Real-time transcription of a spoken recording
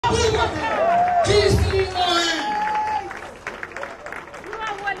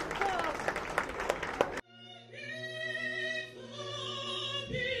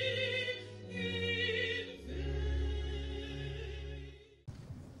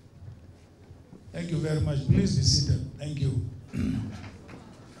Thank you very much. Please be seated. Thank you.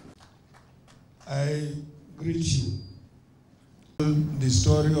 I greet you. The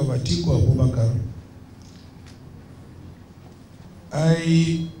story of Atiku Abubakar.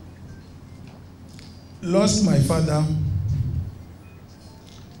 I lost my father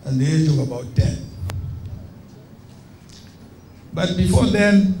at the age of about 10. But before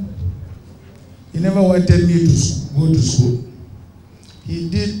then, he never wanted me to go to school. He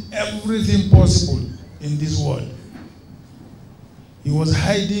did everything possible in this world. He was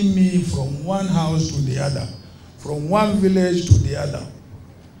hiding me from one house to the other, from one village to the other.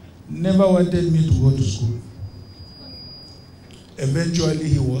 Never wanted me to go to school. Eventually,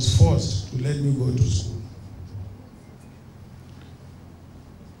 he was forced to let me go to school.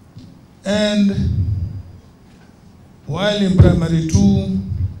 And while in primary 2,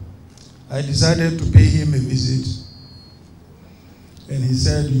 I decided to pay him a visit. And he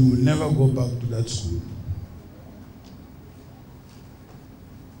said, "You will never go back to that school."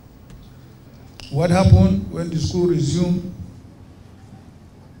 What happened when the school resumed?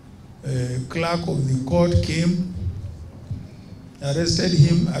 A clerk of the court came, arrested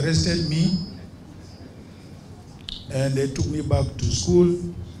him, arrested me, and they took me back to school,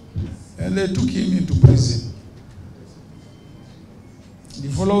 and they took him into prison. The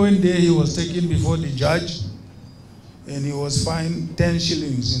following day, he was taken before the judge, and he was fined 10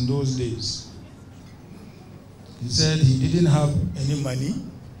 shillings in those days. He said he didn't have any money,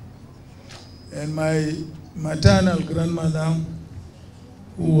 and my maternal grandmother,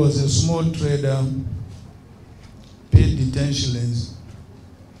 who was a small trader, paid the 10 shillings,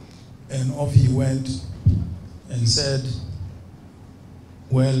 and off he went and said,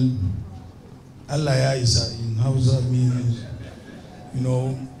 "Well, Allah ya Isa," in Hausa means,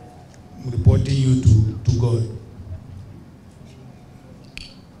 reporting you to God.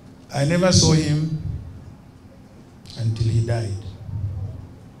 I never saw him until he died.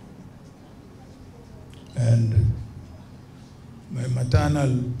 And my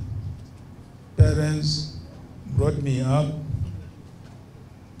maternal parents brought me up,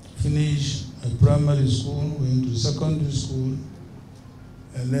 finished a primary school, went to secondary school,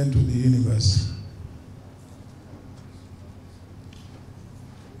 and then to the university.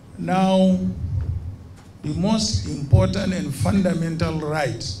 Now, the most important and fundamental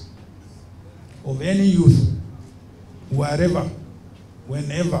right of any youth, wherever,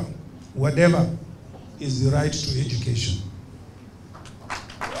 whenever, whatever, is the right to education.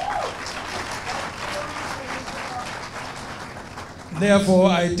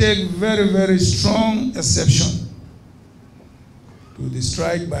 Therefore, I take very, very strong exception to the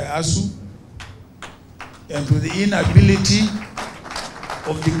strike by ASUU and to the inability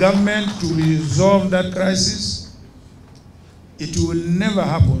of the government to resolve that crisis. It will never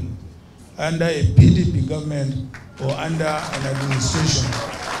happen under a PDP government or under an administration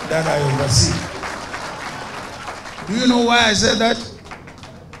that I oversee. Do you know why I said that?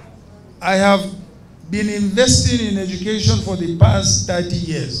 I have been investing in education for the past 30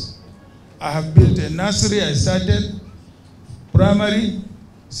 years. I have built a nursery. I started primary,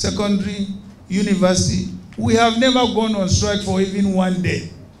 secondary, university. We have never gone on strike for even one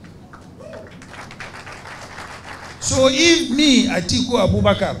day. So if me, Atiku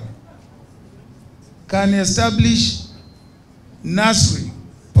Abubakar, can establish nursery,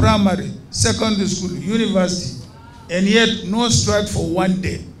 primary, secondary school, university, and yet no strike for one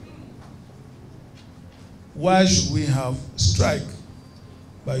day, why should we have strike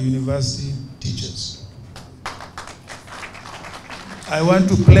by university teachers? I want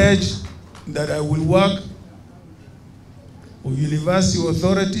to pledge that I will work with university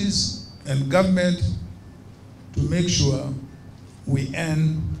authorities and government to make sure we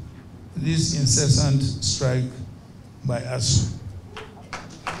end this incessant strike by ASUU.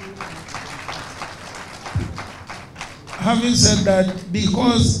 Having said that,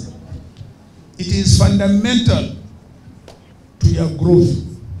 because it is fundamental to your growth,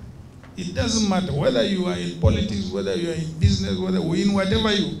 it doesn't matter whether you are in politics, whether you are in business, whether in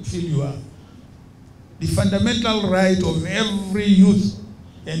whatever you feel you are. The fundamental right of every youth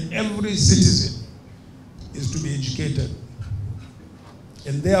and every citizen is to be educated.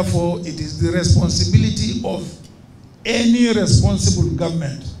 And therefore, it is the responsibility of any responsible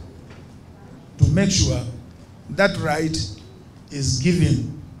government to make sure that right is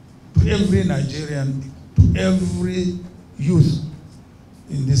given to every Nigerian, to every youth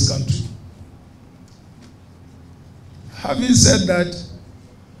in this country. Having said that,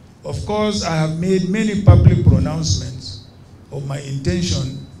 of course, I have made many public pronouncements of my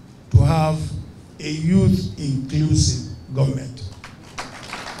intention to have a youth-inclusive government.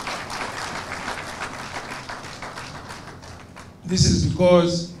 This is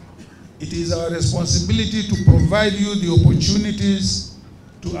because it is our responsibility to provide you the opportunities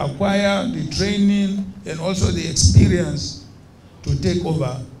to acquire the training and also the experience to take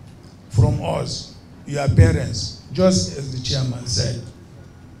over from us, your parents, just as the chairman said.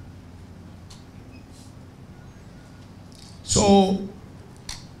 So,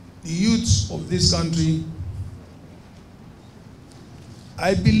 the youths of this country,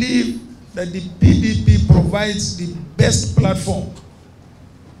 I believe that the PDP provides the best platform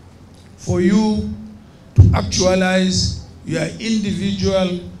for you to actualize your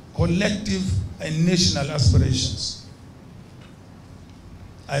individual, collective, and national aspirations.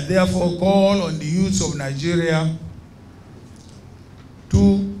 I therefore call on the youths of Nigeria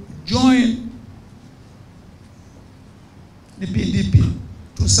to join the PDP,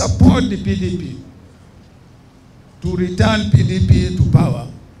 to support the PDP, to return PDP to power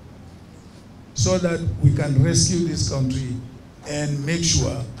so that we can rescue this country and make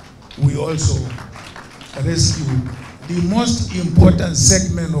sure we also rescue the most important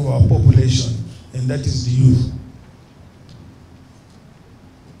segment of our population, and that is the youth.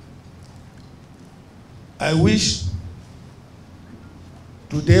 I wish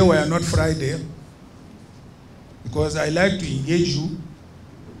today were not Friday, because I like to engage you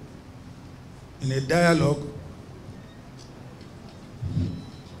in a dialogue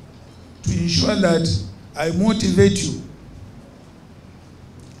to ensure that I motivate you.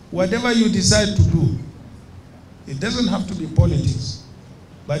 Whatever you decide to do, it doesn't have to be politics.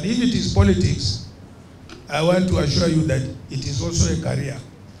 But if it is politics, I want to assure you that it is also a career.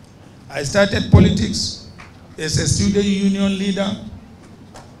 I started politics as a student union leader.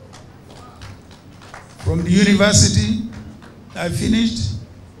 From the university, I finished.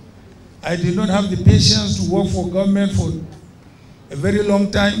 I did not have the patience to work for government for a very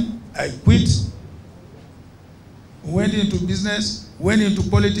long time. I quit, went into business, went into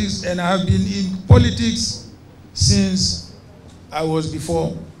politics, and I have been in politics since I was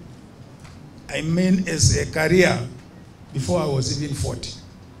before. I mean as a career before I was even 40.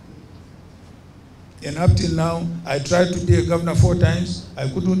 And up till now, I tried to be a governor 4 times. I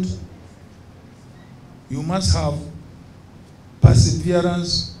couldn't. You must have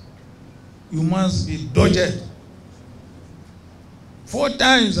perseverance. You must be dogged. 4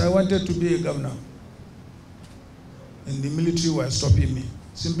 times I wanted to be a governor. And the military were stopping me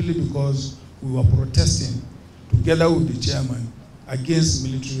simply because we were protesting together with the chairman against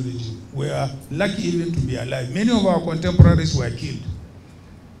military regime. We are lucky even to be alive. Many of our contemporaries were killed.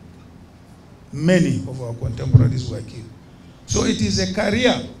 Many of our contemporaries were killed. So it is a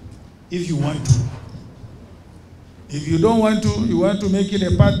career if you want to. If you don't want to, you want to make it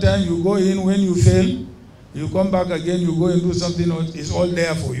a part-time, you go in, when you fail, you come back again, you go and do something else, it's all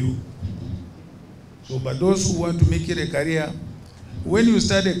there for you. So, but those who want to make it a career, when you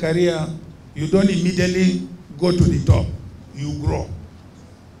start a career, you don't immediately go to the top, you grow.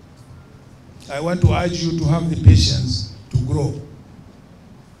 I want to urge you to have the patience to grow.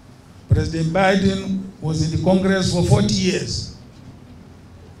 President Biden was in the Congress for 40 years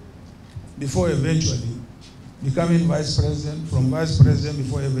before eventually becoming vice president, from vice president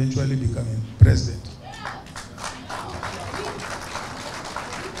before eventually becoming president.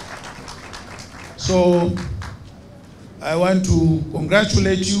 So I want to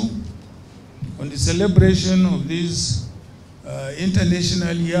congratulate you on the celebration of this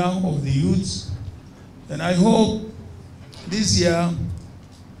International Year of the Youth, and I hope this year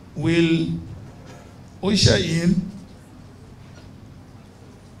will usher in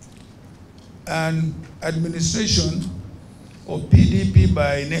an administration of PDP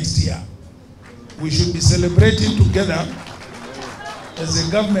by next year. We should be celebrating together as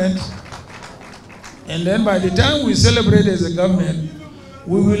a government, and then by the time we celebrate as a government,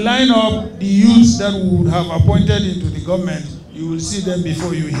 we will line up the youths that we would have appointed into the government. You will see them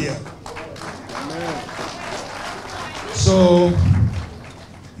before you hear. So,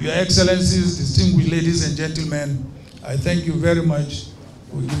 Your Excellencies, distinguished ladies and gentlemen, I thank you very much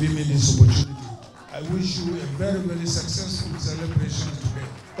for giving me this opportunity. I wish you a very, very successful celebration today.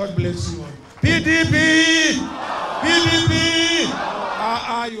 God bless you all. PDP! PDP!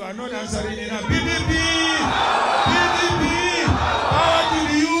 You are not answering enough. PDP! PDP! Power to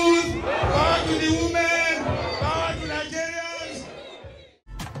the youth! Power to the women! Power to Nigerians!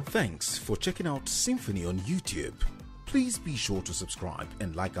 Thanks for checking out SYMFONI on YouTube. Please be sure to subscribe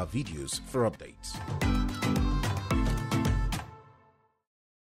and like our videos for updates.